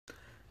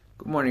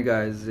Good morning,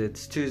 guys.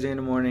 It's Tuesday in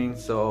the morning,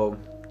 so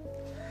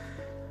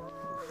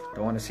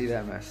don't want to see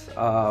that mess.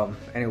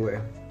 Anyway,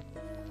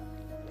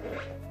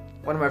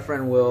 one of my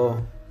friend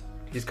Will,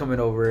 he's coming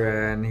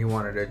over and he's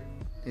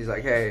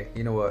like, hey,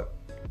 you know what?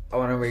 I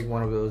want to make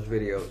one of those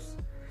videos.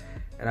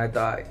 And I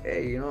thought,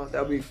 hey,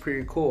 that'd be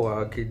pretty cool.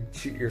 I could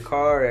shoot your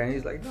car. And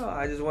he's like, no,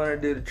 I just want to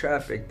do the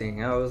traffic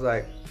thing. And I was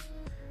like,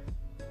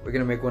 we're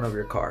gonna make one of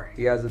your car.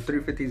 He has a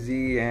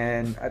 350Z,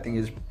 and I think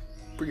it's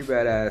pretty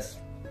badass.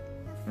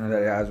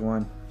 That he has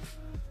one.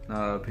 Not a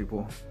lot of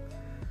people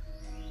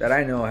that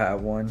I know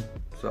have one,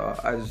 so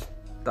I just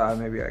thought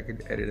maybe I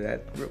could edit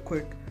that real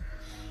quick.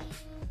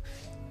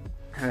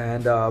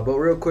 And but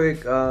real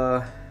quick,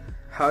 how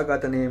I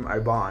got the name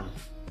Ibon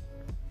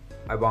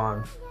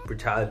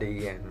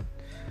brutality and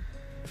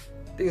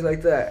things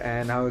like that,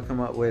 and how we come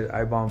up with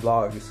Ibon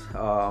vlogs.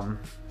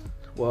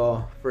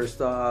 Well,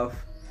 first off,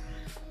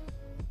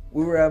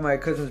 we were at my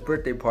cousin's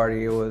birthday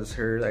party. It was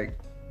her like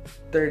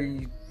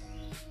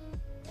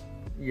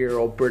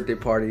 30-year-old birthday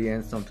party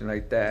and something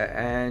like that,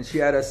 and she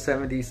had a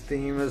 70s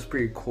theme. It was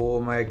pretty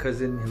cool. My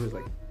cousin, he was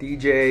like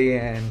DJ,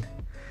 and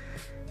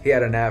he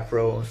had an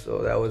afro,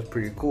 so that was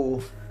pretty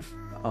cool.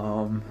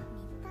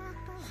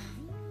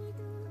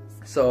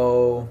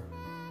 So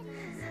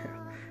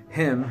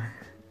him,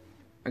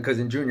 my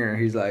cousin Junior,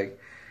 he's like,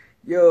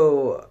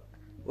 yo,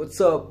 what's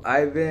up,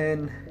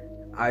 Ivan,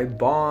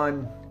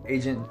 Ibon,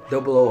 Agent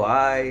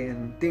 009,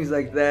 and things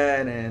like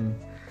that. And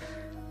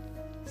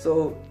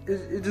so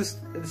it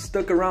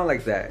stuck around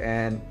like that,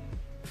 and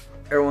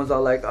everyone's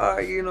all like, oh,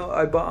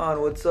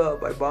 Ibon, what's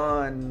up,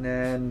 Ibon,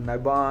 and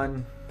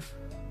Ibon.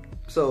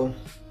 So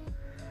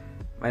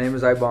my name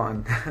is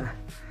Ibon.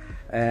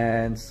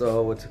 And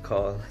so what's it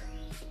called?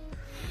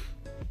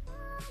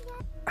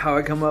 How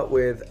I come up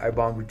with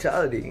Ibon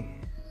brutality?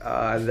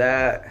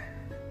 That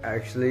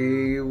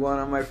actually one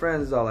of my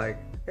friends are like,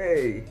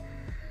 hey,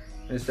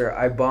 Mr.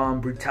 Ibon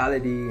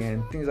brutality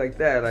and things like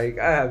that. Like,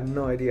 I have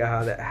no idea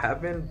how that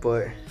happened,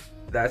 but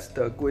that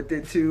stuck with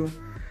it too.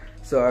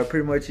 So I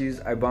pretty much use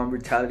Ibon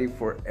brutality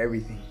for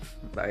everything.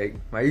 Like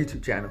my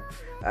YouTube channel,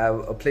 I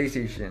have a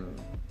PlayStation,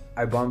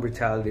 Ibon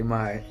brutality,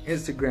 my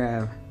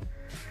Instagram,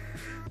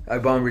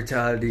 Ibon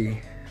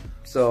brutality.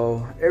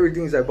 So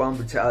everything's Ibon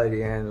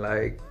brutality, and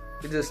like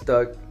it just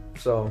stuck.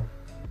 So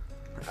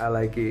I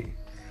like it.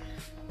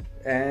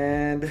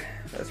 And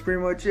that's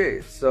pretty much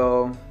it.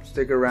 So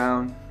stick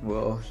around.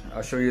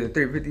 I'll show you the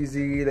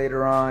 350Z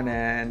later on,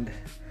 and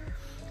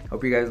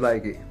hope you guys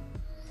like it.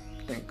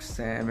 Thanks,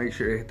 and make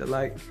sure to hit the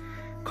like,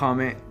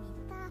 comment.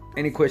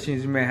 Any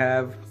questions you may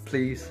have,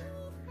 please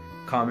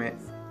comment.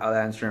 I'll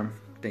answer them.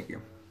 Thank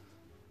you.